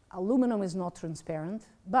 Aluminum is not transparent,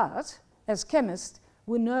 but as chemists,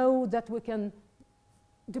 we know that we can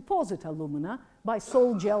deposit alumina by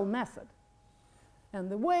sol gel method. And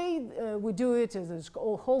the way we do it is there's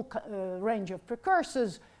a whole range of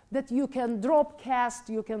precursors that you can drop cast,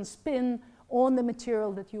 you can spin on the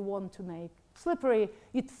material that you want to make slippery.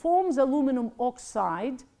 It forms aluminum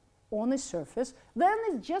oxide on a surface, then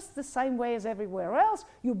it's just the same way as everywhere else.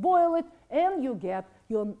 You boil it and you get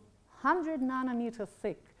your 100 nanometer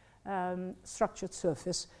thick structured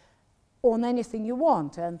surface on anything you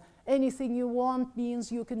want. And anything you want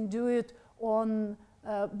means you can do it on,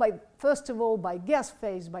 first of all, by gas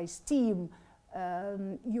phase, by steam.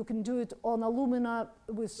 You can do it on alumina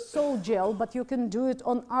with sol gel, but you can do it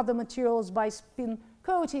on other materials by spin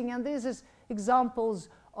coating. And this is examples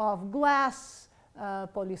of glass,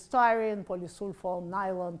 polystyrene, polysulfone,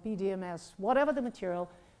 nylon, PDMS, whatever the material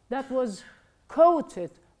that was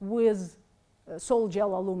coated with sol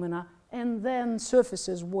gel alumina, and then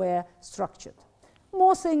surfaces were structured.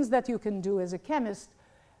 More things that you can do as a chemist,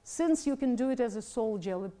 since you can do it as a sol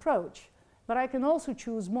gel approach. But I can also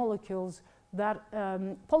choose molecules that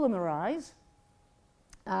polymerize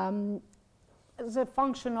as a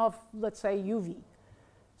function of, let's say, UV.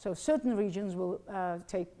 So certain regions will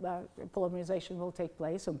polymerization will take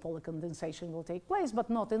place and polycondensation will take place, but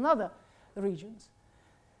not in other regions.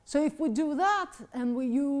 So if we do that and we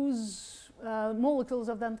use molecules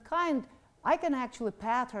of that kind, I can actually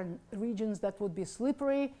pattern regions that would be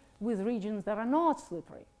slippery with regions that are not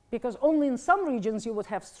slippery, because only in some regions you would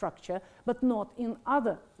have structure, but not in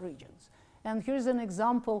other regions. And here's an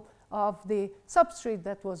example of the substrate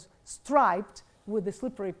that was striped with the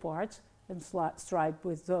slippery parts and striped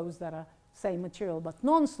with those that are same material but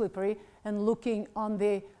non-slippery, and looking on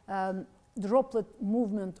the droplet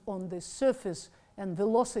movement on the surface and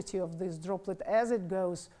velocity of this droplet as it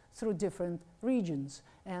goes through different regions,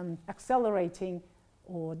 and accelerating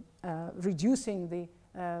or reducing the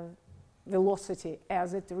velocity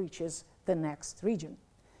as it reaches the next region.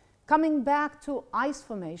 Coming back to ice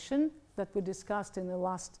formation that we discussed in the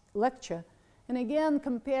last lecture, and again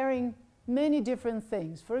comparing many different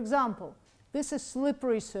things. For example, this is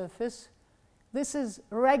slippery surface, this is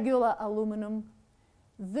regular aluminum,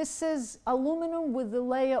 this is aluminum with the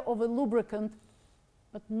layer of a lubricant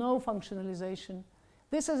but no functionalization.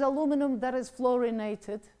 This is aluminum that is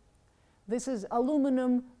fluorinated. This is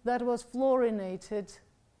aluminum that was fluorinated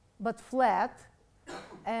but flat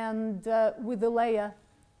and with a layer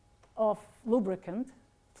of lubricant.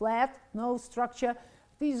 Flat, no structure.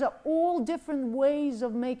 These are all different ways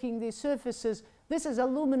of making these surfaces. This is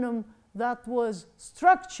aluminum that was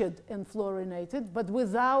structured and fluorinated but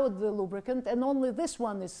without the lubricant, and only this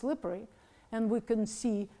one is slippery. And we can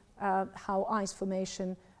see how ice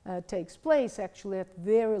formation takes place actually at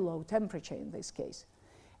very low temperature in this case.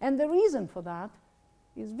 And the reason for that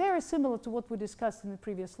is very similar to what we discussed in the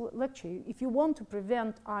previous lecture. If you want to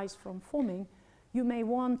prevent ice from forming, you may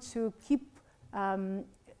want to keep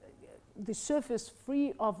the surface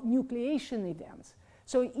free of nucleation events.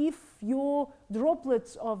 So if your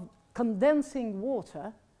droplets of condensing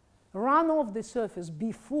water run off the surface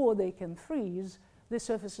before they can freeze, the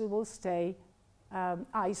surfaces will stay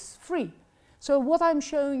ice-free. So what I'm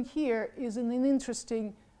showing here is an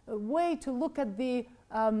interesting way to look at the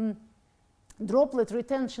droplet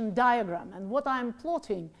retention diagram. And what I'm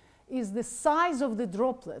plotting is the size of the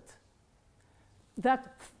droplet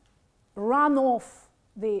that run off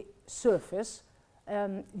the surface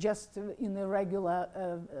just in a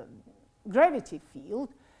regular gravity field.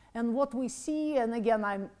 And what we see, and again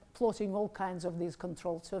I'm plotting all kinds of these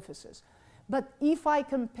controlled surfaces. But if I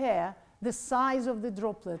compare the size of the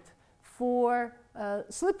droplet for a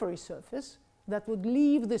slippery surface that would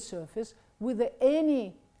leave the surface with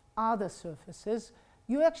any other surfaces,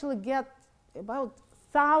 you actually get about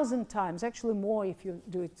 1,000 times, actually more if you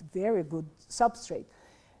do it very good substrate.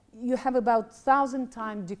 You have about 1,000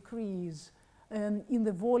 times decrease in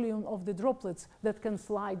the volume of the droplets that can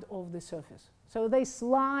slide off the surface. So they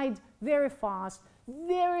slide very fast.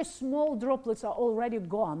 Very small droplets are already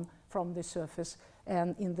gone from the surface,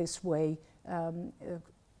 and in this way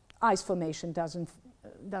ice formation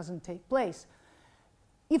doesn't take place.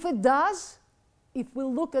 If it does, if we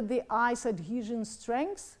look at the ice adhesion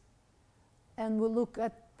strength, and we look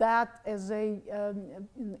at that as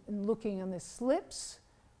looking on the slips,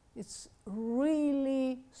 it's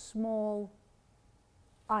really small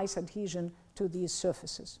ice adhesion to these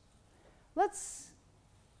surfaces.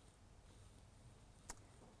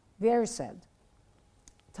 Very sad.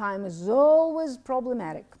 Time is always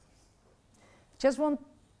problematic. Just want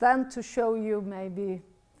then to show you, maybe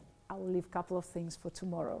I'll leave a couple of things for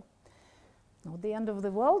tomorrow. Not the end of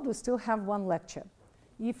the world, we still have one lecture.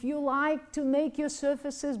 If you like to make your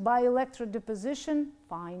surfaces by electrodeposition,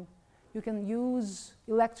 fine. You can use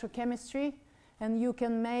electrochemistry, and you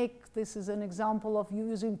can make, this is an example of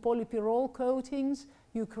using polypyrrole coatings.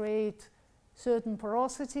 You create certain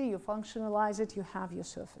porosity, you functionalize it, you have your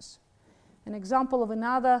surface. An example of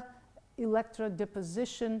another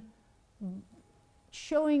electrodeposition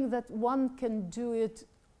showing that one can do it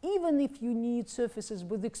even if you need surfaces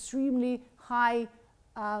with extremely high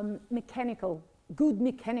good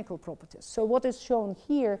mechanical properties. So what is shown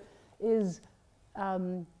here is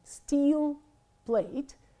steel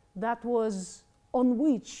plate that was on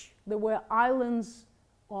which there were islands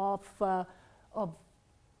of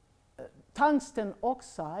tungsten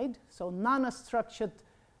oxide, so nanostructured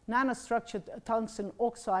tungsten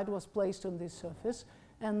oxide was placed on this surface,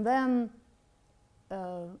 and then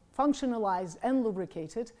functionalized and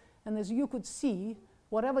lubricated. And as you could see,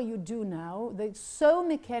 whatever you do now, they're so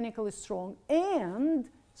mechanically strong and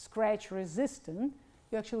scratch resistant.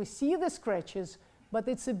 You actually see the scratches, but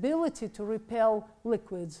its ability to repel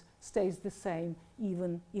liquids stays the same,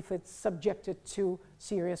 even if it's subjected to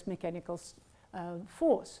serious mechanical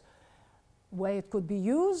force. Where it could be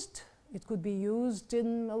used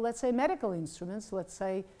in, let's say, medical instruments, let's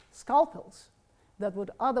say scalpels, that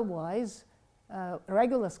would otherwise, a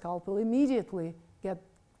regular scalpel, immediately get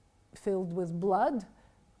filled with blood,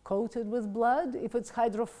 coated with blood. If it's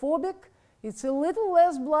hydrophobic, it's a little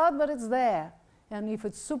less blood, but it's there. And if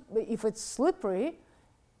it's slippery,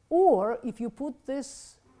 or if you put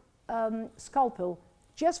this scalpel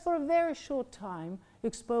just for a very short time,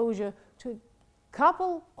 exposure to a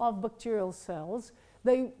couple of bacterial cells,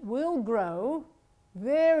 they will grow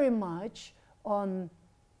very much on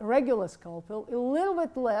regular scalpel, a little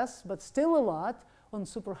bit less, but still a lot, on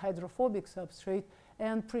superhydrophobic substrate,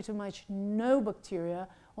 and pretty much no bacteria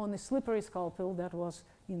on a slippery scalpel that was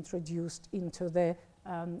introduced into the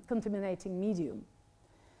contaminating medium.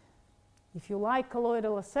 If you like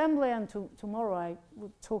colloidal assembly, and tomorrow I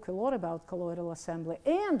will talk a lot about colloidal assembly,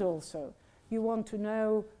 and also you want to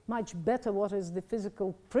know much better what is the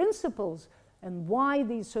physical principles and why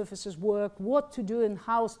these surfaces work, what to do and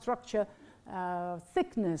how structure,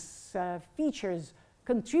 thickness, features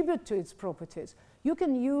contribute to its properties, you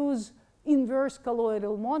can use inverse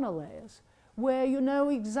colloidal monolayers, where you know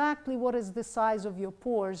exactly what is the size of your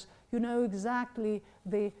pores, you know exactly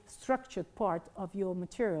the structured part of your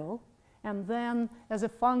material, and then as a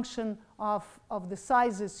function of the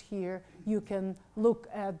sizes here, you can look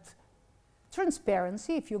at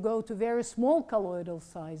transparency. If you go to very small colloidal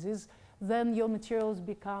sizes, then your materials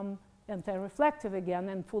become anti-reflective again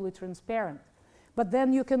and fully transparent. But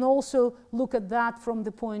then you can also look at that from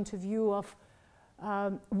the point of view of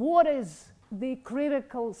what is the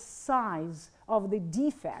critical size of the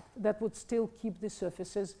defect that would still keep the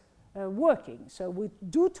surfaces working. So we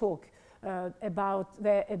do talk about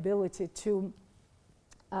their ability to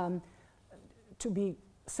be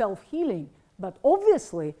self-healing, but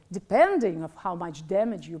obviously, depending on how much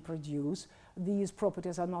damage you produce, these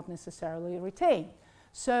properties are not necessarily retained.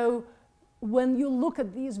 So when you look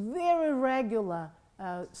at these very regular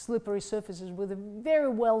slippery surfaces with a very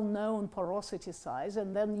well-known porosity size,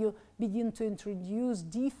 and then you begin to introduce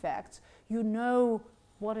defects, you know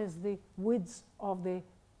what is the width of the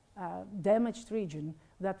damaged region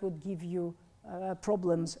that would give you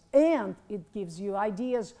problems, and it gives you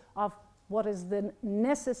ideas of what is the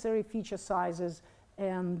necessary feature sizes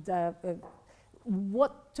and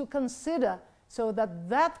what to consider so that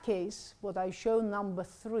that case, what I show number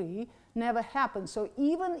 3, never happens. So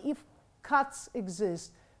even if cuts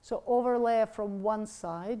exist, so overlayer from one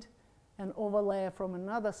side and overlayer from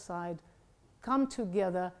another side come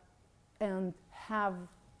together and have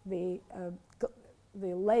the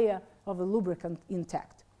layer of a lubricant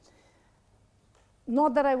intact.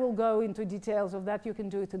 Not that I will go into details of that. You can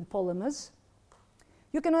do it in polymers.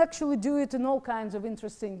 You can actually do it in all kinds of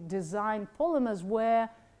interesting design polymers where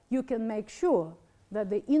you can make sure that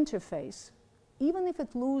the interface, even if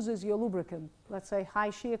it loses your lubricant, let's say high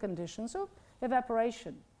shear conditions or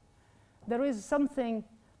evaporation, there is something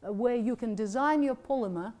where you can design your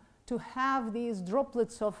polymer to have these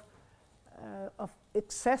droplets of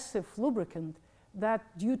excessive lubricant that,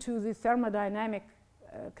 due to the thermodynamic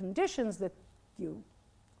conditions that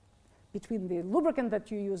between the lubricant that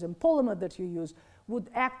you use and polymer that you use, would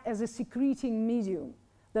act as a secreting medium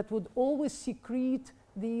that would always secrete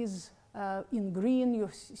these, in green you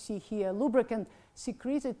see here, lubricant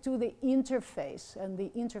secreted to the interface, and the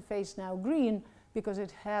interface now green because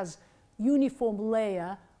it has uniform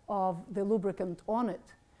layer of the lubricant on it.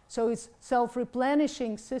 So it's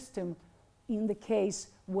self-replenishing system in the case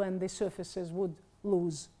when the surfaces would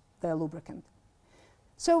lose their lubricant.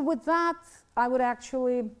 So with that, I would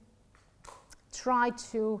actually try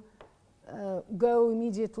to go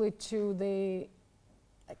immediately to the,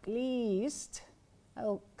 at least,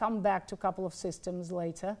 I'll come back to a couple of systems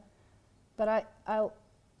later, but I'll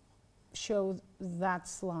show that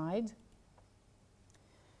slide.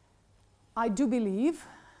 I do believe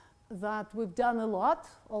that we've done a lot,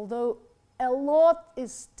 although a lot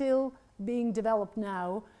is still being developed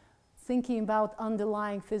now, thinking about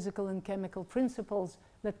underlying physical and chemical principles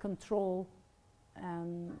that control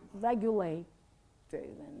and regulate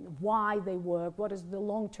and why they work, what is the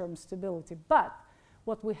long-term stability. But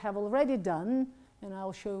what we have already done, and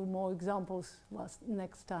I'll show more examples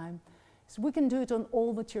next time, is we can do it on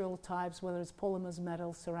all material types, whether it's polymers,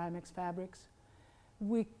 metals, ceramics, fabrics.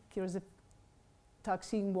 Here's a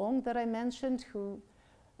Taksin Wong that I mentioned, who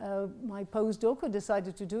my postdoc who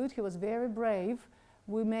decided to do it. He was very brave.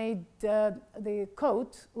 We made the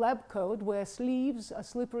coat, lab coat, where sleeves are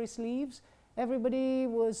slippery sleeves. Everybody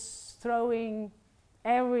was throwing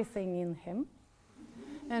everything in him.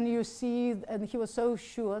 And you see, and he was so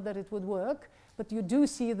sure that it would work, but you do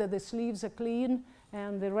see that the sleeves are clean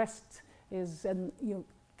and the rest is, and you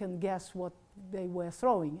can guess what they were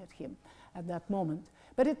throwing at him at that moment.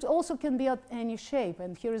 But it also can be at any shape,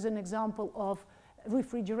 and here is an example of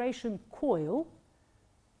refrigeration coil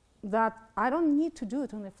that I don't need to do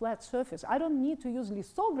it on a flat surface. I don't need to use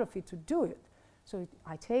lithography to do it. So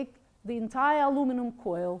I take the entire aluminum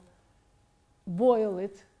coil, boil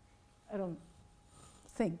it. I don't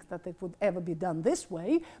think that it would ever be done this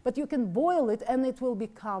way, but you can boil it and it will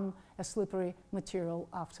become a slippery material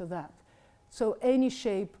after that. So any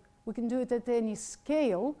shape, we can do it at any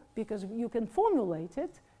scale because you can formulate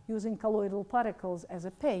it using colloidal particles as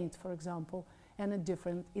a paint, for example, and in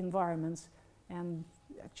different environments. And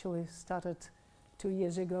actually started 2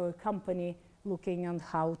 years ago a company looking at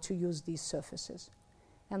how to use these surfaces.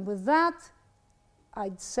 And with that,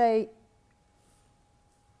 I'd say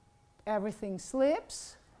everything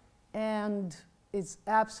slips and it's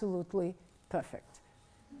absolutely perfect.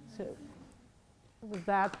 So with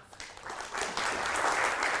that,